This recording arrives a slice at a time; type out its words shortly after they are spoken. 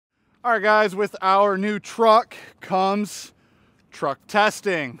All right, guys, with our new truck comes truck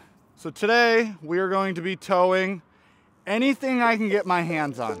testing. So today we are going to be towing anything I can get my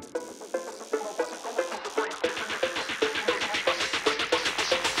hands on.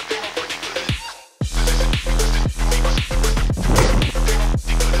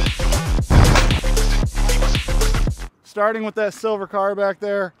 Starting with that silver car back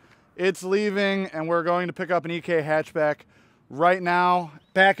there, it's leaving and we're going to pick up an EK hatchback right now.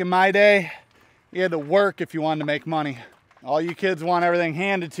 Back in my day, you had to work if you wanted to make money. All you kids want everything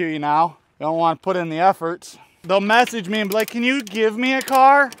handed to you now. You don't want to put in the efforts. They'll message me and be like, can you give me a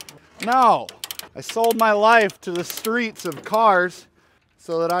car? No, I sold my life to the streets of cars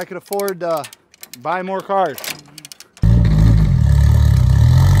so that I could afford to buy more cars.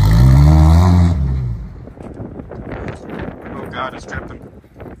 God, it's tripping.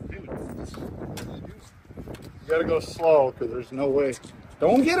 Dude, you gotta go slow because there's no way.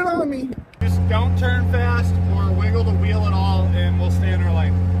 Don't get it on me. Just don't turn fast or wiggle the wheel at all and we'll stay in our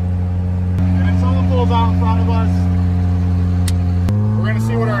lane. And if someone pulls out in front of us, we're gonna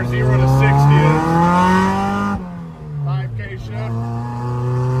see what our 0 to 60 is. 5K shift.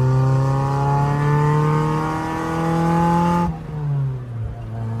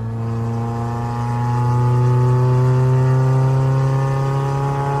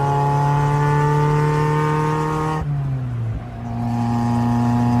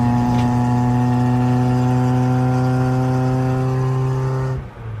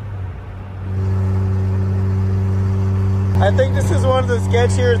 I think this is one of the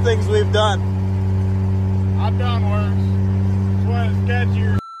sketchier things we've done. I've done worse. It's one of the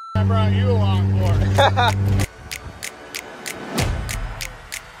sketchier I brought you along for.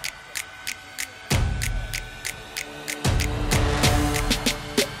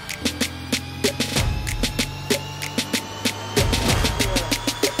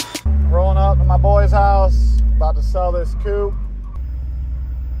 Rolling up to my boy's house, about to sell this coupe.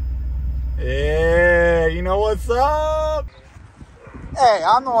 Yeah, you know what's up? Hey,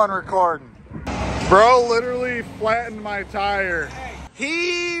 I'm the one recording. Bro literally flattened my tire.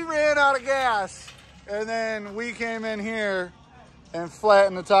 He ran out of gas, and then we came in here and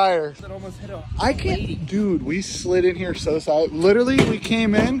flattened the tire. It almost hit a I can't, dude, we slid in here so side. Literally, we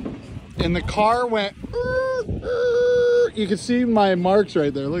came in, and the car went, you can see my marks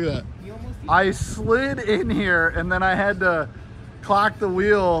right there, look at that. I slid in here, and then I had to clock the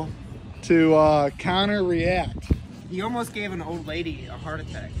wheel to counter react. You almost gave an old lady a heart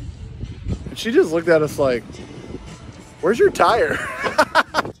attack. And she just looked at us like, where's your tire?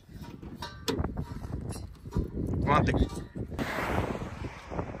 One thing.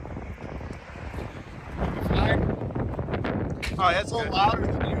 Oh, that's a little louder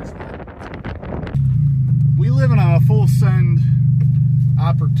than usual. We live in a full send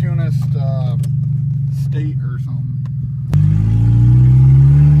opportunist state or something.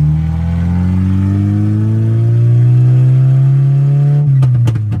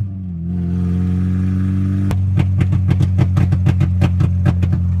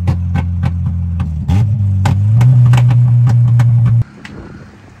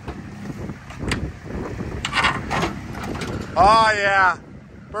 Oh yeah,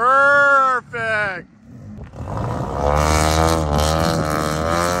 perfect.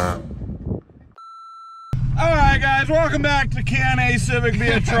 All right guys, welcome back to Can a Civic Be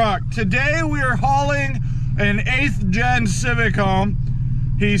a Truck? Today we are hauling an 8th gen Civic home.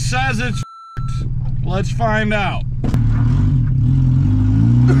 He says it's let's find out.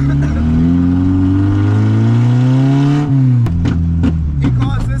 He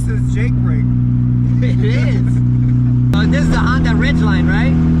calls this his Jake brake. It is. This is the Honda Ridgeline,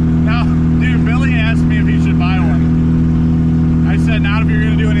 right? No, dude, Billy asked me if he should buy one. I said not if you're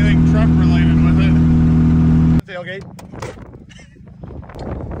gonna do anything truck related with it. Tailgate.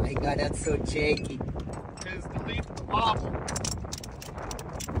 My God, that's so Jakey. Is the leaf awful.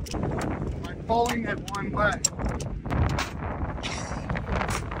 I'm pulling it one way.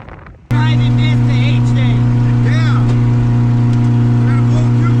 Driving this to H day. Yeah. We're gonna pull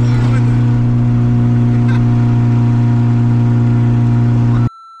too far with it.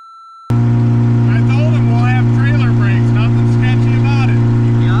 I told him we'll have trailer brakes, nothing sketchy about it.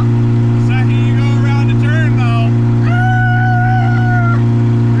 Yep. The second you go around the turn though,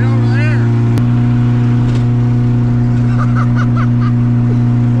 way over there.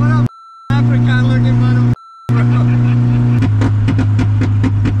 What up, African looking mother?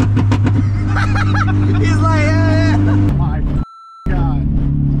 He's like, yeah. My God.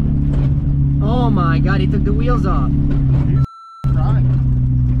 Oh my God, he took the wheels off. Right.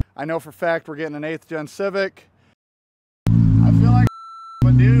 I know for a fact we're getting an 8th gen Civic. I feel like,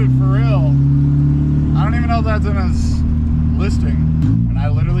 but Dude, for real. I don't even know if that's in his listing. And I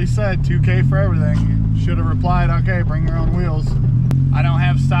literally said $2K for everything. You should have replied, okay, bring your own wheels. I don't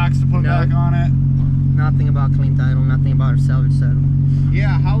have stocks to put back on it. Nothing about clean title, nothing about our salvage title.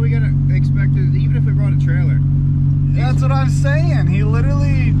 Yeah, how are we gonna expect it, even if we brought a trailer? That's what I'm saying. He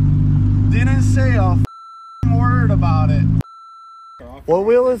literally didn't say a word about it. What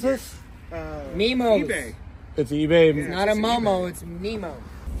wheel is this? Mimos. eBay. It's eBay. It's not a Momo, it's Mimo.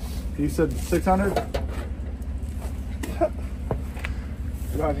 You said 600?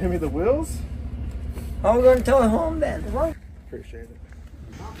 You want to give me the wheels? How are we gonna tow it home then? Appreciate it.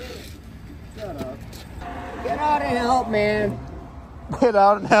 Shut up. Get out and help, man. Get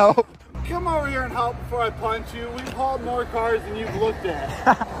out and help. Come over here and help before I punch you. We've hauled more cars than you've looked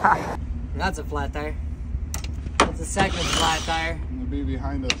at. That's a flat tire. That's a second flat tire. I'm gonna be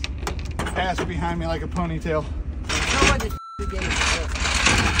behind us. Pass behind me like a ponytail. Show what the you gave me.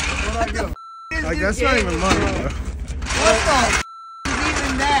 What'd I do? Like, that's not even money, bro. What the is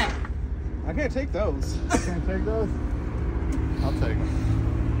even that? I can't take those. I can't take those? I'll take them.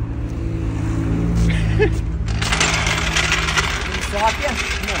 Can you swap you?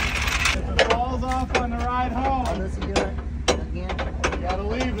 If it falls off on the ride home, This is good. Again. you gotta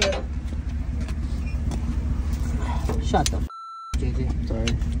leave it. Shut the JJ.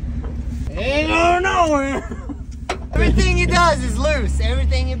 Sorry. Ain't going nowhere. Everything he does is loose.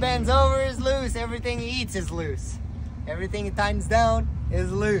 Everything he bends over is loose. Everything he eats is loose. Everything he tightens down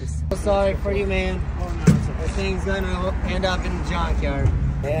is loose. So sorry for you, man. This thing's gonna end up in the junkyard.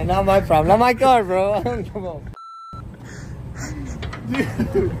 Yeah, not my problem. Not my car, bro. Come on.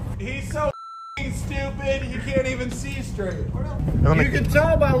 Dude, he's so stupid, he can't even see straight. You can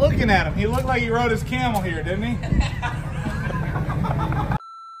tell by looking at him. He looked like he rode his camel here, didn't he?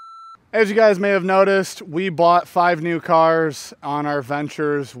 As you guys may have noticed, we bought 5 new cars on our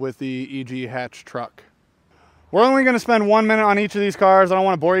ventures with the EG Hatch truck. We're only going to spend 1 minute on each of these cars. I don't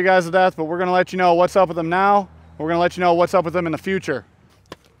want to bore you guys to death, but we're going to let you know what's up with them now. We're going to let you know what's up with them in the future.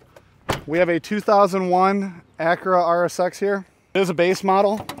 We have a 2001 Acura RSX here. It is a base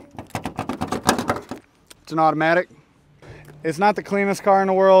model. It's an automatic. It's not the cleanest car in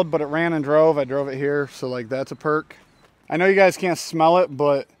the world, but it ran and drove. I drove it here, so like that's a perk. I know you guys can't smell it,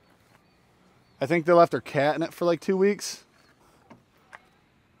 but I think they left their cat in it for like 2 weeks.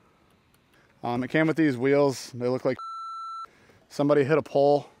 It came with these wheels. They look like somebody hit a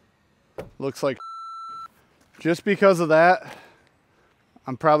pole. Looks like just because of that,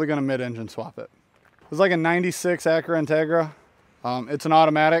 I'm probably gonna mid-engine swap it. It's like a 96 Acura Integra. It's an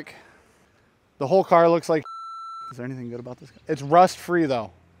automatic. The whole car looks like. Is there anything good about this car? It's rust-free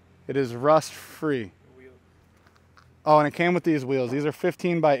though. It is rust-free. Oh, and it came with these wheels. These are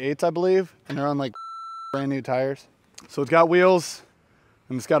 15x8s, I believe, and they're on like brand new tires. So it's got wheels,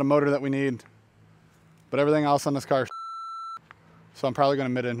 and it's got a motor that we need, but everything else on this car is. So I'm probably gonna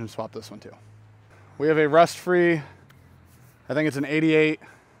mid-engine swap this one too. We have a rust-free, I think it's an 88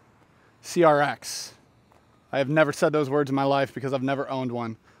 CRX. I have never said those words in my life because I've never owned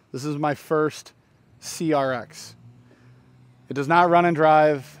one. This is my first CRX. It does not run and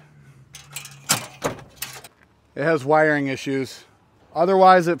drive. It has wiring issues.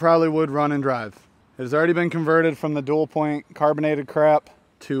 Otherwise, it probably would run and drive. It has already been converted from the dual point carbonated crap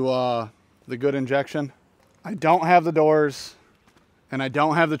to the good injection. I don't have the doors, and I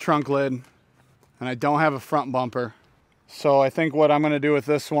don't have the trunk lid, and I don't have a front bumper. So I think what I'm gonna do with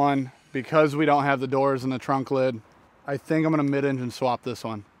this one, because we don't have the doors and the trunk lid, I think I'm gonna mid-engine swap this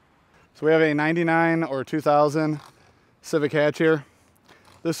one. So we have a 99 or 2000 Civic hatch here.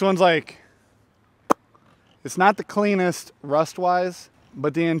 This one's like, it's not the cleanest rust-wise,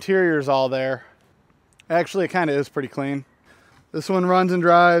 but the interior's all there. Actually, it kind of is pretty clean. This one runs and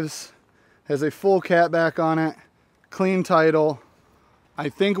drives, has a full catback on it, clean title. I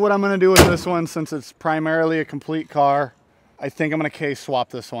think what I'm gonna do with this one, since it's primarily a complete car, I think I'm gonna case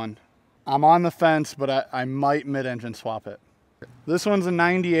swap this one. I'm on the fence, but I might mid-engine swap it. This one's a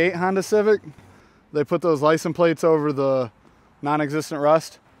 98 Honda Civic. They put those license plates over the non-existent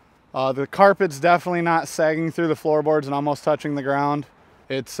rust. The carpet's definitely not sagging through the floorboards and almost touching the ground.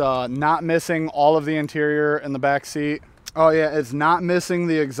 It's not missing all of the interior in the back seat. Oh yeah, it's not missing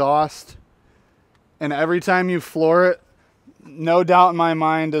the exhaust. And every time you floor it, no doubt in my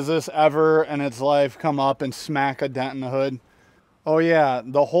mind, does this ever in its life come up and smack a dent in the hood? Oh yeah,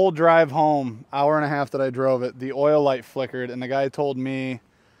 the whole drive home, hour and a half that I drove it, the oil light flickered, and the guy told me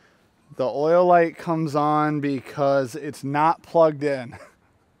the oil light comes on because it's not plugged in.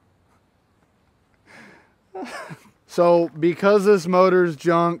 So because this motor's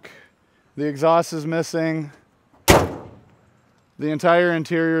junk, the exhaust is missing, The entire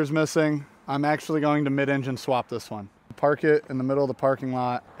interior is missing. I'm actually going to mid-engine swap this one. Park it in the middle of the parking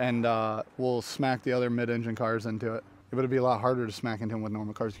lot, and we'll smack the other mid-engine cars into it. It would be a lot harder to smack into them with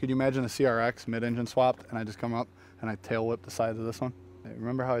normal cars. Could you imagine a CRX mid-engine swapped, and I just come up and I tail whip the sides of this one? Hey,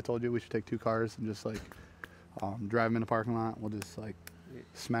 remember how I told you we should take 2 cars and just like drive them in the parking lot? We'll just like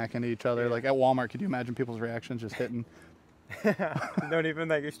smack into each other. Like at Walmart, could you imagine people's reactions just hitting? Don't even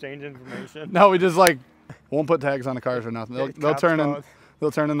like exchange information. No, we just like won't put tags on the cars or nothing. They'll turn in. Called.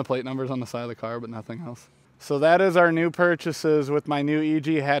 They'll turn in the plate numbers on the side of the car, but nothing else. So that is our new purchases with my new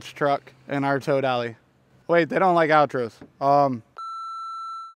EG hatch truck and our tow dolly. Wait, they don't like outros.